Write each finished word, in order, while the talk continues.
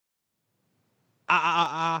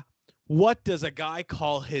What does a guy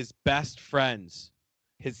call his best friends?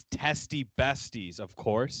 His testy besties, of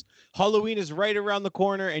course. Halloween is right around the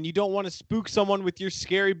corner, and you don't want to spook someone with your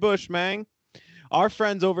scary bush, man. Our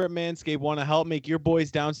friends over at Manscaped want to help make your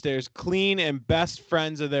boys downstairs clean and best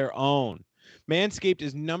friends of their own. Manscaped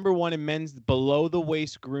is #1 in men's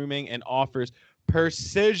below-the-waist grooming and offers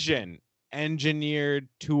precision engineered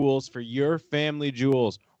tools for your family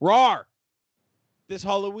jewels. Roar! This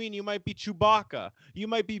Halloween, you might be Chewbacca, you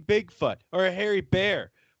might be Bigfoot, or a hairy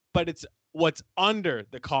bear, but it's what's under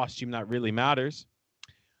the costume that really matters.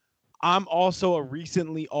 I'm also a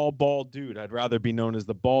recently all bald dude. I'd rather be known as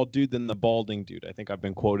the bald dude than the balding dude. I think I've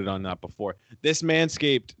been quoted on that before. This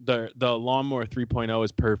Manscaped, the Lawnmower 3.0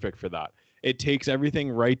 is perfect for that. It takes everything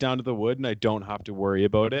right down to the wood, and I don't have to worry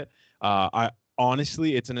about it.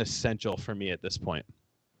 Honestly, it's an essential for me at this point.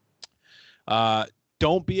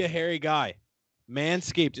 Don't be a hairy guy.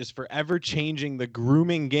 Manscaped is forever changing the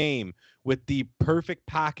grooming game with the Perfect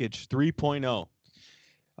Package 3.0.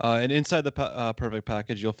 And inside the Perfect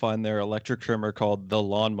Package, you'll find their electric trimmer called the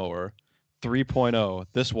Lawnmower 3.0.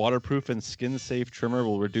 This waterproof and skin-safe trimmer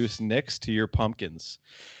will reduce nicks to your pumpkins.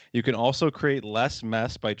 You can also create less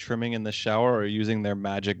mess by trimming in the shower or using their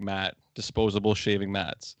Magic Mat, disposable shaving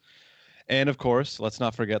mats. And of course, let's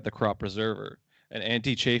not forget the Crop Preserver, an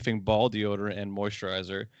anti-chafing ball deodorant and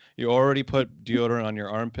moisturizer. You already put deodorant on your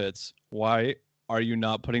armpits. Why are you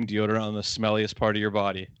not putting deodorant on the smelliest part of your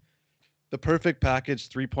body? The Perfect Package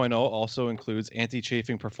 3.0 also includes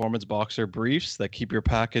anti-chafing performance boxer briefs that keep your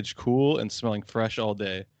package cool and smelling fresh all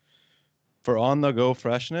day. For on-the-go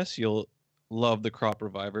freshness, you'll love the Crop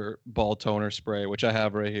Reviver ball toner spray, which I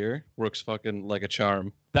have right here. Works fucking like a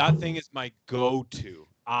charm. That thing is my go-to.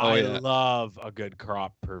 I love a good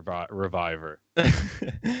crop reviver.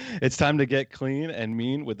 It's time to get clean and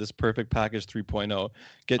mean with this Perfect Package 3.0.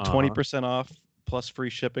 Get 20% off plus free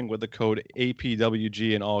shipping with the code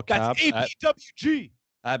APWG in all caps. That's APWG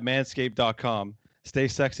at manscaped.com. Stay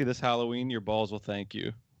sexy this Halloween. Your balls will thank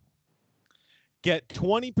you. Get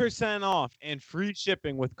 20% off and free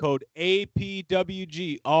shipping with code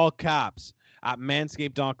APWG, all caps, at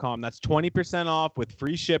manscaped.com. That's 20% off with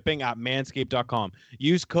free shipping at manscaped.com.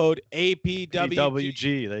 Use code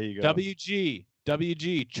APWG. There you go. WG.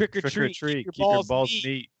 Trick or treat. Keep your balls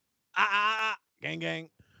neat. Gang, gang.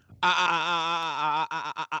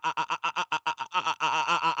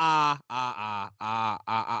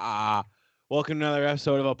 Welcome to another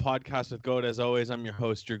episode of a podcast with Goat. As always, I'm your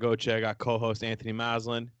host, your Goche. I got co-host Anthony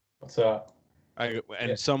Maslin. What's up?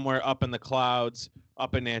 Somewhere up in the clouds,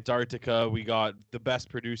 up in Antarctica, we got the best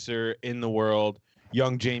producer in the world,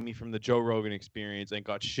 young Jamie from the Joe Rogan Experience, and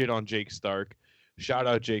got shit on Jake Stark. Shout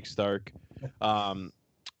out Jake Stark. For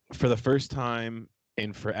the first time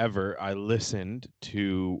in forever, I listened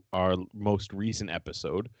to our most recent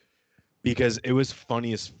episode because it was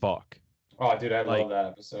funny as fuck. Oh, dude, I love that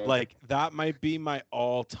episode. Like, that might be my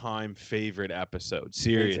all-time favorite episode.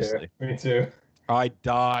 Seriously. Me too. I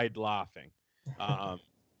died laughing.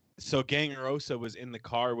 So Gangarosa was in the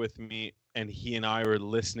car with me, and he and I were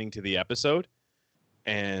listening to the episode.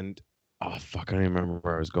 And, I don't even remember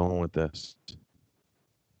where I was going with this.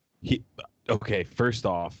 Okay, first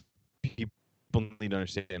off, people need to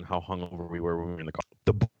understand how hungover we were when we were in the car.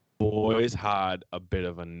 The boys had a bit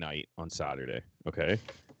of a night on Saturday, okay?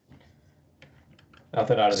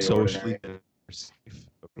 Nothing out of the Socially ordinary. Safe.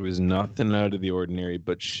 It was nothing out of the ordinary,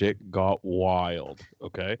 but shit got wild,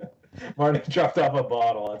 okay? Martin dropped off a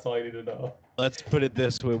bottle. That's all you need to know. Let's put it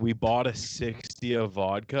this way. We bought a 60 of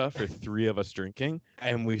vodka for 3 of us drinking,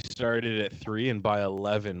 and we started at 3, and by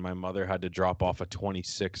 11, my mother had to drop off a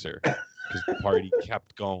 26er because the party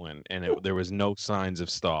kept going, and there was no signs of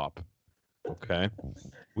stop, okay?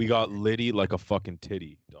 We got litty like a fucking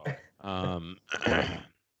titty, dog.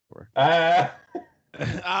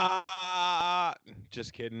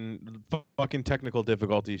 Just kidding. Fucking technical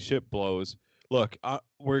difficulties. Shit blows. Look,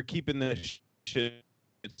 we're keeping this shit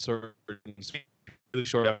really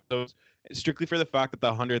short episodes strictly for the fact that the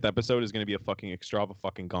 100th episode is going to be a fucking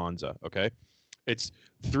extravaganza, okay? It's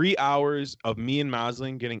 3 hours of me and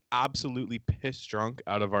Maslin getting absolutely piss drunk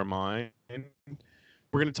out of our mind.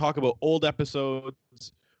 We're going to talk about old episodes.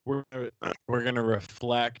 We're going to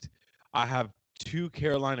reflect. I have 2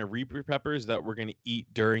 Carolina Reaper peppers that we're going to eat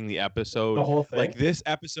during the episode. The whole thing? Like this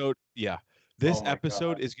episode, yeah. This Oh my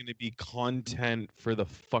episode God. is going to be content for the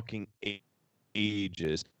fucking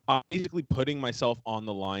ages. I'm basically putting myself on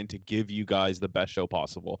the line to give you guys the best show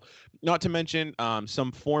possible. Not to mention,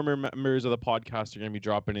 some former members of the podcast are going to be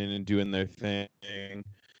dropping in and doing their thing.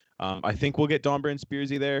 I think we'll get Domber and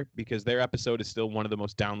Spearsy there because their episode is still one of the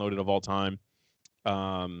most downloaded of all time.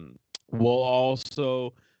 We'll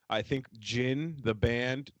also, I think, Jin, the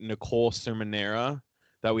band, Nicole Sermonera,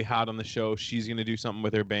 that we had on the show, she's going to do something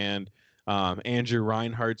with her band. Andrew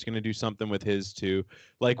Reinhardt's going to do something with his too.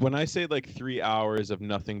 Like when I say like 3 hours of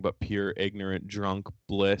nothing but pure ignorant, drunk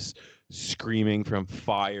bliss, screaming from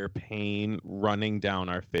fire, pain running down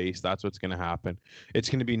our face, that's what's going to happen. It's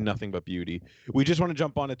going to be nothing but beauty. We just want to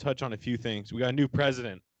jump on and touch on a few things. We got a new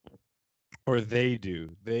president. Or they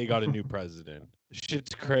do. They got a new president.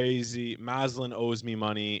 Shit's crazy. Maslin owes me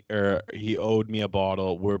money, or he owed me a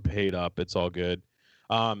bottle. We're paid up. It's all good.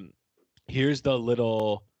 Here's the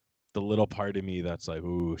little part of me that's like,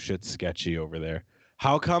 ooh, shit's sketchy over there.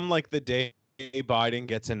 How come like the day Biden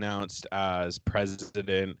gets announced as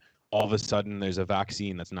president, all of a sudden there's a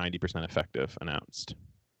vaccine that's 90% effective announced?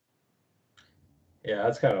 Yeah,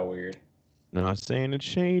 that's kind of weird. I'm not saying it's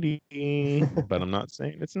shady, but I'm not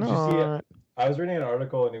saying it's Did you see it? not. I was reading an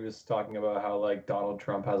article and he was talking about how like Donald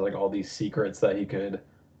Trump has like all these secrets that he could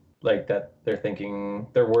like that they're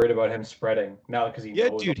worried about him spreading now because he Yeah,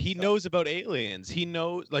 knows. dude, he knows about aliens. He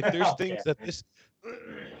knows like there's things Yeah. that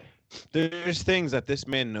there's things that this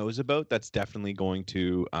man knows about that's definitely going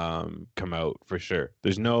to come out for sure.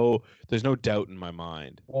 There's no doubt in my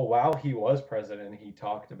mind. Well, while he was president, he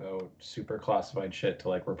talked about super classified shit to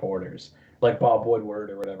like reporters, like Bob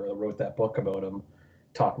Woodward or whatever that wrote that book about him,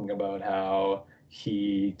 talking about how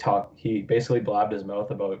he basically blabbed his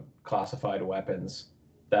mouth about classified weapons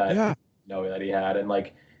that Yeah. that he had, and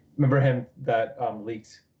like remember him that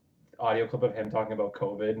leaked audio clip of him talking about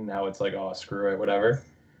COVID and how it's like, oh, screw it, whatever.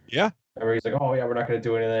 Yeah. Remember he's like, oh yeah, we're not going to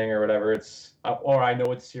do anything or whatever. It's or I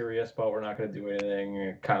know it's serious, but we're not going to do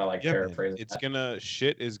anything. Kind of like Yeah, man. paraphrasing. It's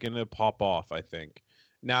shit is gonna pop off, I think.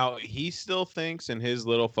 Now he still thinks in his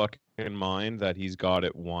little fucking mind that he's got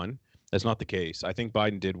it won. That's not the case. I think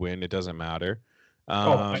Biden did win. It doesn't matter.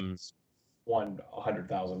 Won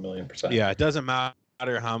 100,000,000,000%. Yeah, it doesn't matter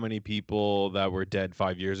how many people that were dead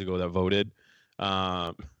 5 years ago that voted.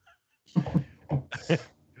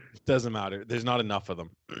 Doesn't matter. There's not enough of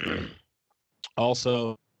them.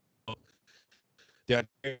 Also, the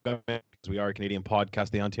Ontario government, because we are a Canadian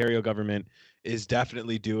podcast, the Ontario government is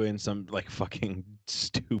definitely doing some like fucking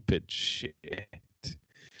stupid shit.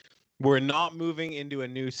 We're not moving into a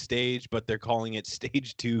new stage, but they're calling it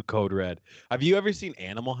Stage 2 Code Red. Have you ever seen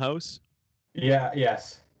Animal House? Yeah,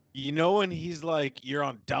 yes. You know when he's like, you're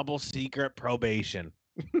on double secret probation.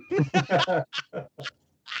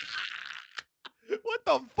 What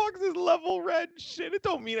the fuck is this level red shit? It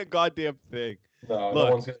don't mean a goddamn thing. No, Look,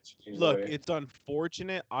 no one's gonna change Look, the way. it's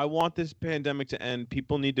unfortunate. I want this pandemic to end.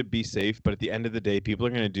 People need to be safe, but at the end of the day, people are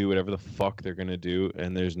going to do whatever the fuck they're going to do,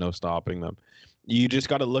 and there's no stopping them. You just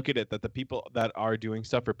got to look at it that the people that are doing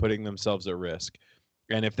stuff are putting themselves at risk.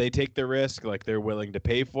 And if they take the risk, like they're willing to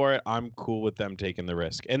pay for it, I'm cool with them taking the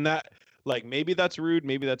risk. And that, like, maybe that's rude,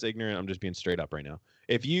 maybe that's ignorant. I'm just being straight up right now.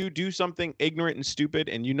 If you do something ignorant and stupid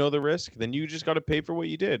and you know the risk, then you just got to pay for what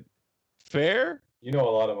you did. Fair? You know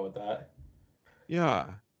a lot about that. Yeah.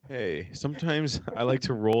 Hey, sometimes I like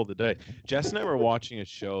to roll the dice. Jess and I were watching a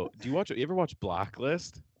show. You ever watch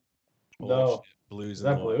Blacklist? No. Shit. Blues Is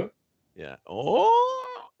and that the Water. blue? Yeah. Oh.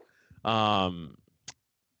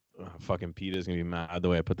 Fucking Peter's gonna be mad the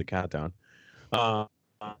way I put the cat down.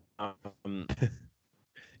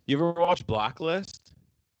 You ever watch Blacklist?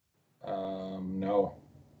 No.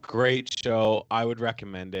 Great show. I would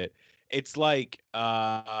recommend it. It's like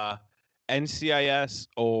NCIS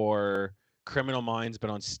or Criminal Minds, but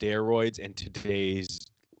on steroids, and today's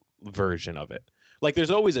version of it. Like, there's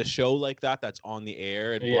always a show like that that's on the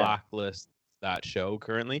air, and Yeah. Blacklist that show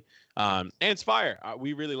currently. And it's fire.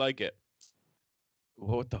 We really like it.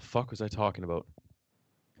 What the fuck was I talking about?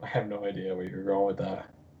 I have no idea where you're going with that.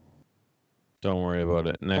 Don't worry about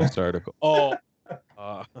it. Next article. Oh,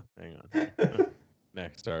 hang on.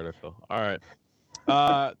 Next article. All right.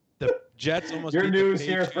 The Jets almost Your beat the news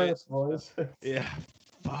here Patriots. first, boys. Yeah.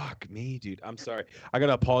 Fuck me, dude. I'm sorry. I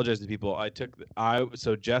gotta apologize to people.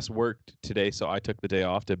 So Jess worked today, so I took the day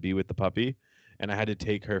off to be with the puppy, and I had to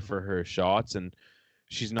take her for her shots, and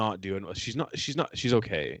she's not doing well. She's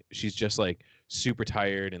okay. She's just like super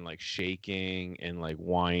tired and like shaking and like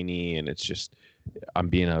whiny, and it's just I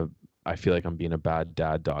feel like I'm being a bad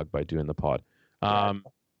dad dog by doing the pod.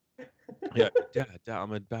 Yeah, dad,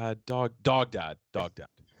 I'm a bad dog dad.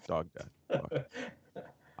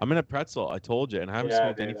 I'm in a pretzel. I told you, and I haven't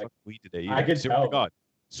smoked any fucking weed today. I could tell.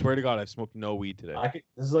 Swear to God, I've smoked no weed today.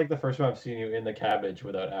 This is like the first time I've seen you in the cabbage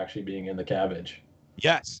without actually being in the cabbage.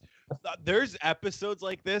 Yes, there's episodes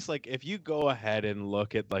like this. Like if you go ahead and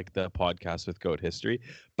look at like the podcast with Goat History,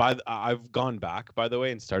 I've gone back, by the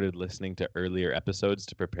way, and started listening to earlier episodes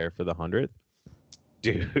to prepare for the 100th.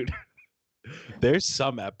 Dude, There's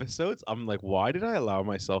some episodes I'm like, why did I allow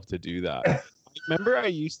myself to do that? Remember, I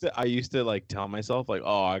used to like tell myself like,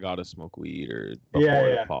 oh, I gotta smoke weed or before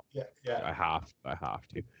the pop. Yeah. I have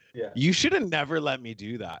to. Yeah. You should have never let me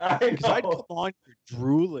do that. I Because I'd know. come on here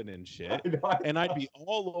drooling and shit, I know. and I'd be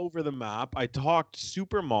all over the map. I talked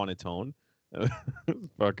super monotone. It was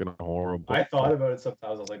fucking horrible. I thought about it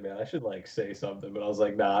sometimes. I was like, man, I should like say something, but I was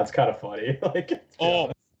like, nah, it's kind of funny. Like,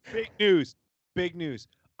 Oh, big news. Big news.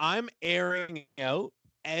 I'm airing out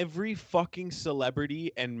every fucking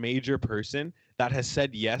celebrity and major person that has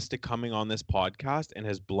said yes to coming on this podcast and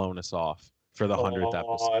has blown us off for the 100th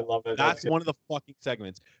episode. I love it. That's one of the fucking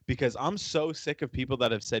segments because I'm so sick of people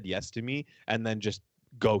that have said yes to me and then just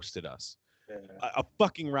ghosted us. Yeah. I'm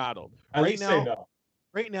fucking rattled. At least say no.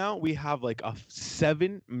 Right now, we have like a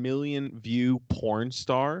 7 million view porn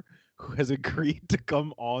star who has agreed to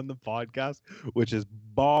come on the podcast, which is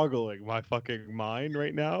boggling my fucking mind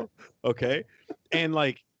right now. Okay. And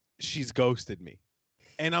like, she's ghosted me.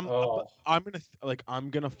 And I'm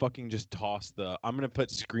gonna fucking just I'm gonna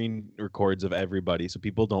put screen records of everybody so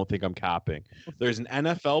people don't think I'm capping. There's an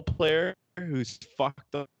NFL player who's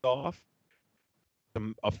fucked off,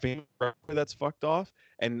 a famous rapper that's fucked off,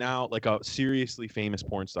 and now like a seriously famous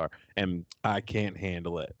porn star, and I can't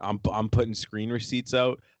handle it. I'm putting screen receipts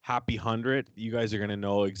out. Happy 100. You guys are gonna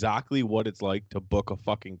know exactly what it's like to book a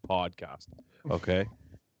fucking podcast. Okay.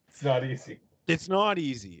 It's not easy. It's not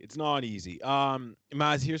easy. It's not easy.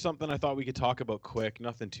 Maz, here's something I thought we could talk about quick.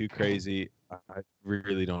 Nothing too crazy. I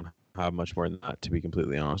really don't have much more than that, to be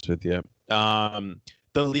completely honest with you. The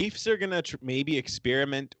Leafs are going to maybe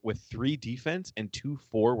experiment with 3 defense and 2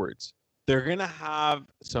 forwards. They're going to have,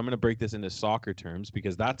 so I'm going to break this into soccer terms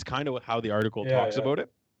because that's kind of how the article talks about it.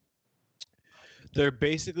 They're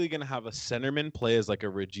basically going to have a centerman play as like a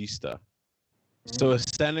regista. So a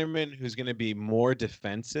centerman who's going to be more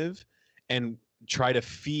defensive and try to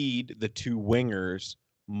feed the 2 wingers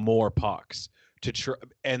more pucks.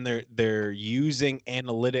 And they're using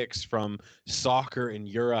analytics from soccer in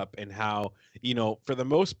Europe and how, for the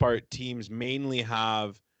most part, teams mainly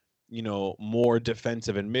have, more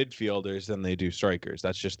defensive and midfielders than they do strikers.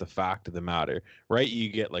 That's just the fact of the matter, right? You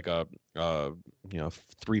get like a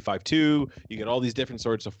 3-5-2. You get all these different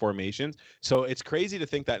sorts of formations. So it's crazy to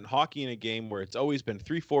think that in hockey, in a game where it's always been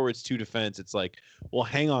 3 forwards, 2 defense, it's like, well,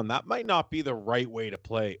 hang on, that might not be the right way to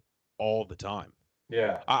play all the time.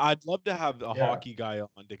 Yeah. I'd love to have a hockey guy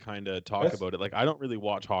on to kind of talk about it. Like, I don't really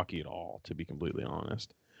watch hockey at all, to be completely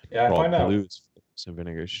honest. Yeah, I find out. Some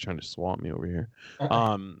vinegar. She's trying to swamp me over here.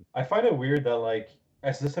 I find it weird that, like,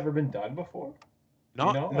 has this ever been done before?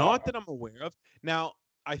 Not that I'm aware of. Now,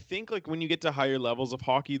 I think like when you get to higher levels of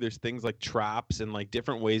hockey, there's things like traps and like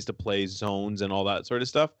different ways to play zones and all that sort of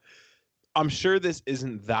stuff. I'm sure this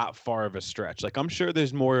isn't that far of a stretch. Like, I'm sure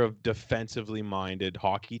there's more of defensively minded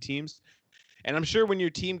hockey teams. And I'm sure when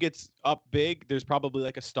your team gets up big, there's probably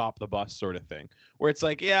like a stop the bus sort of thing where it's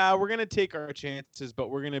like, yeah, we're going to take our chances,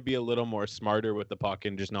 but we're going to be a little more smarter with the puck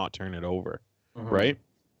and just not turn it over. Mm-hmm. Right.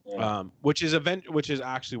 Yeah. Which is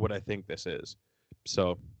actually what I think this is.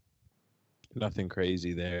 So nothing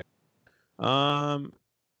crazy there. Have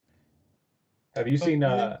you seen,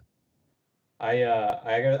 I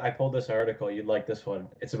pulled this article. You'd like this one.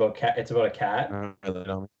 It's about a cat.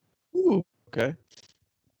 Ooh, okay.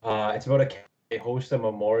 It's about a cat. They host a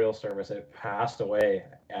memorial service. It passed away.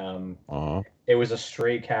 It was a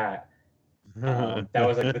stray cat. That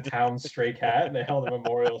was like the town's stray cat, and they held a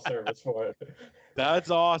memorial service for it. That's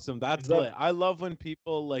awesome. That's lit. I love when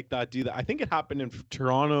people like that do that. I think it happened in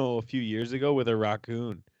Toronto a few years ago with a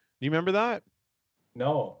raccoon. Do you remember that?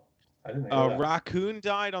 No, I didn't. A raccoon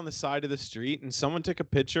died on the side of the street, and someone took a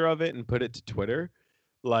picture of it and put it to Twitter,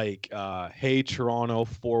 like, "Hey Toronto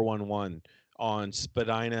 411." On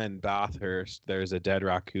Spadina and Bathurst, there's a dead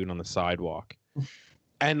raccoon on the sidewalk.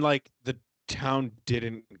 And like the town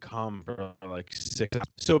didn't come for like 6 hours.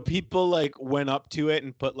 So people like went up to it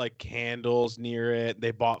and put like candles near it.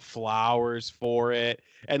 They bought flowers for it.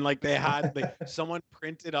 And like they had like someone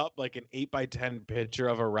printed up like an 8x10 picture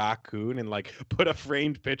of a raccoon and like put a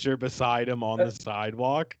framed picture beside him on the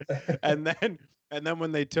sidewalk. And then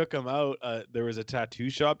when they took him out, there was a tattoo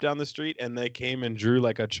shop down the street, and they came and drew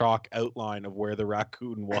like a chalk outline of where the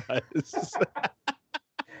raccoon was.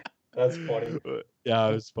 That's funny. Yeah,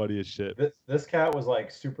 it was funny as shit. This cat was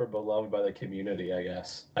like super beloved by the community, I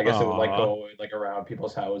guess. I guess it would like go like around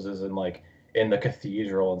people's houses and like in the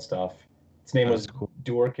cathedral and stuff. Its name was cool.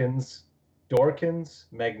 Dorkins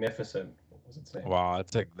Magnificent. Wow,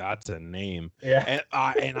 that's a name. Yeah.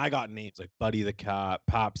 And I got names like Buddy the Cat,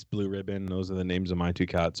 Paps Blue Ribbon. Those are the names of my 2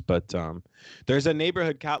 cats. But there's a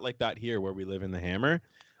neighborhood cat like that here where we live in the Hammer.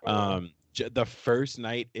 the first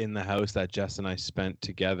night in the house that Jess and I spent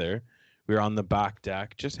together, we were on the back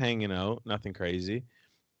deck just hanging out, nothing crazy.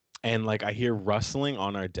 And like I hear rustling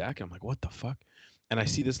on our deck. I'm like, what the fuck? And I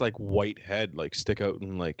see this like white head like stick out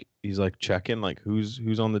and like he's like checking like who's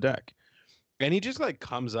on the deck. And he just like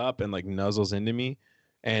comes up and like nuzzles into me.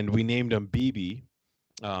 And we named him BB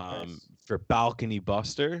Nice. for Balcony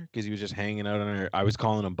Buster because he was just hanging out on our. I was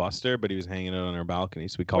calling him Buster, but he was hanging out on our balcony,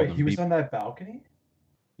 so we called Wait, him he was BB. on that balcony?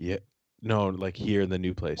 Yeah, no, like here in the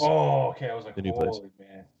new place. Oh, okay. I was like, The new place. holy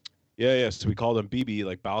man. Yeah, yeah. So we called him BB,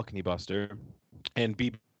 like Balcony Buster, and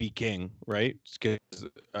BB King, right? Because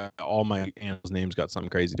all my animals' names got something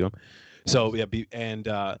crazy to them. So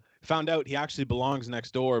yeah, found out he actually belongs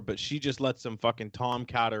next door, but she just lets some fucking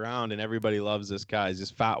tomcat around, and everybody loves this guy. He's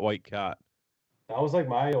this fat white cat. That was like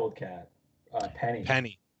my old cat, Penny.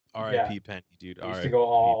 Penny, Yeah. R.I.P. Penny, dude. He used to R.I.P. go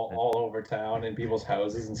Penny. all over town in people's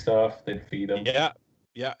houses and stuff. They'd feed him. Yeah,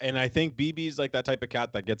 yeah, and I think BB's like that type of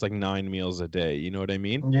cat that gets like 9 meals a day. You know what I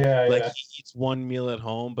mean? Yeah, Like yeah. he eats one meal at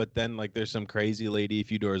home, but then like there's some crazy lady a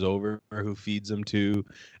few doors over who feeds him too,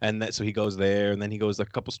 and that so he goes there, and then he goes like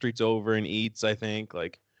a couple streets over and eats. I think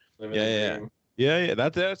like Living yeah, the yeah, dream. yeah.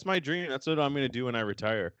 That's my dream. That's what I'm gonna do when I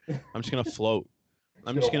retire. I'm just gonna float.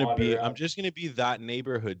 I'm Just just gonna gonna wander be. around. I'm just gonna be that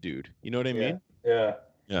neighborhood dude. You know what I Yeah, mean? yeah.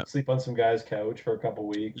 Yeah. Sleep on some guy's couch for a couple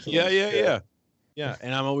weeks. and Yeah, then yeah, chill. yeah, yeah.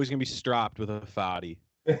 And I'm always gonna be strapped with a fatty.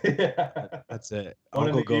 Yeah. That's it. One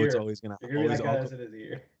in Uncle the Goat's ear. always gonna You're gonna be that guy Uncle that's in his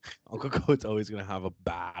ear. Uncle Goat's always gonna have a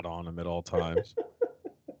bat on him at all times.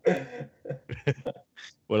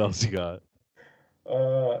 What else you got?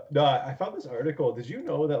 No, I found this article. Did you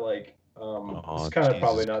know that like this Oh, is kind of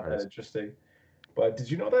probably Jesus not that Christ! interesting, but did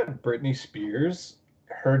you know that Britney Spears,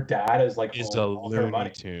 her dad has like Is owned a all her Looney money,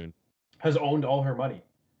 Tune. has owned all her money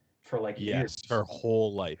for like Yes, years. her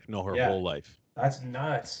whole life. No, her Yeah, whole life. that's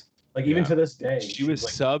nuts. Like even Yeah, to this day, she was she's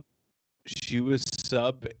like, sub. She was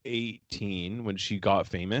sub 18 when she got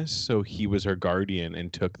famous, so he was her guardian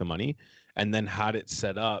and took the money, and then had it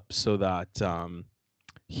set up so that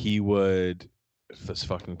he would. This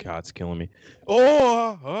fucking cat's killing me.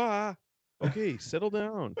 Oh, okay, settle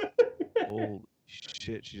down. Holy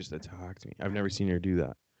shit, she just attacked me. I've never seen her do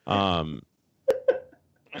that.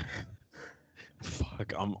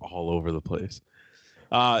 Fuck, I'm all over the place.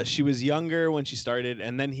 She was younger when she started,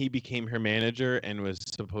 and then he became her manager and was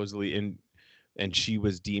supposedly and she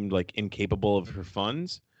was deemed like incapable of her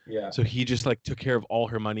funds. yeah, So he just like took care of all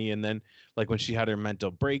her money, and then like when she had her mental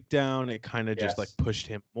breakdown, it kind of just like yes, pushed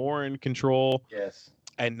him more in control. yes,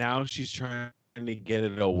 And now she's trying to get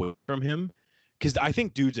it away from him. Because I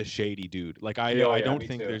think dude's a shady dude. Like yeah, oh, I yeah, don't me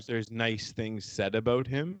think too. there's nice things said about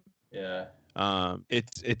him. Yeah,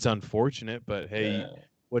 It's unfortunate, but hey, yeah.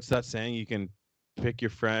 what's that saying? You can pick your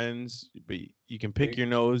friends, but you can pick You- your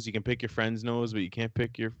nose. You can pick your friend's nose, but you can't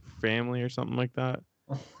pick your family or something like that.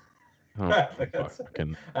 Oh, I think that's-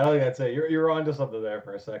 fucking! I don't think that's it. You're onto something there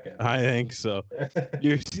for a second. I think so.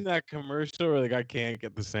 You've seen that commercial where the guy can't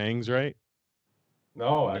get the sayings right?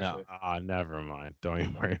 No, No, actually, never mind. Don't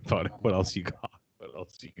even worry about it. What else you got? What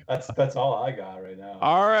else you got? that's all I got right now.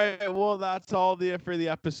 All right. Well, that's all for the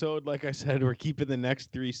episode. Like I said, we're keeping the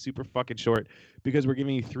next 3 super fucking short because we're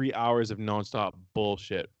giving you 3 hours of nonstop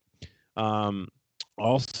bullshit.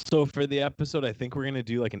 Also for the episode, I think we're gonna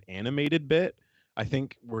do like an animated bit. I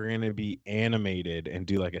think we're gonna be animated and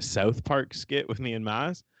do like a South Park skit with me and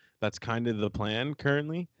Maz. That's kind of the plan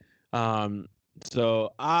currently. So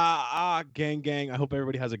gang, I hope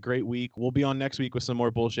everybody has a great week. We'll be on next week with some more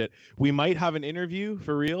bullshit. We might have an interview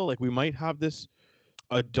for real. Like we might have this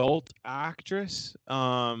adult actress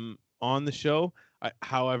on the show.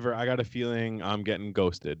 However, I got a feeling I'm getting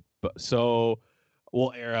ghosted. But so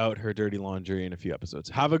we'll air out her dirty laundry in a few episodes.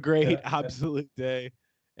 Have a great Yeah. absolute day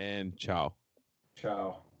and ciao.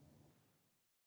 Ciao.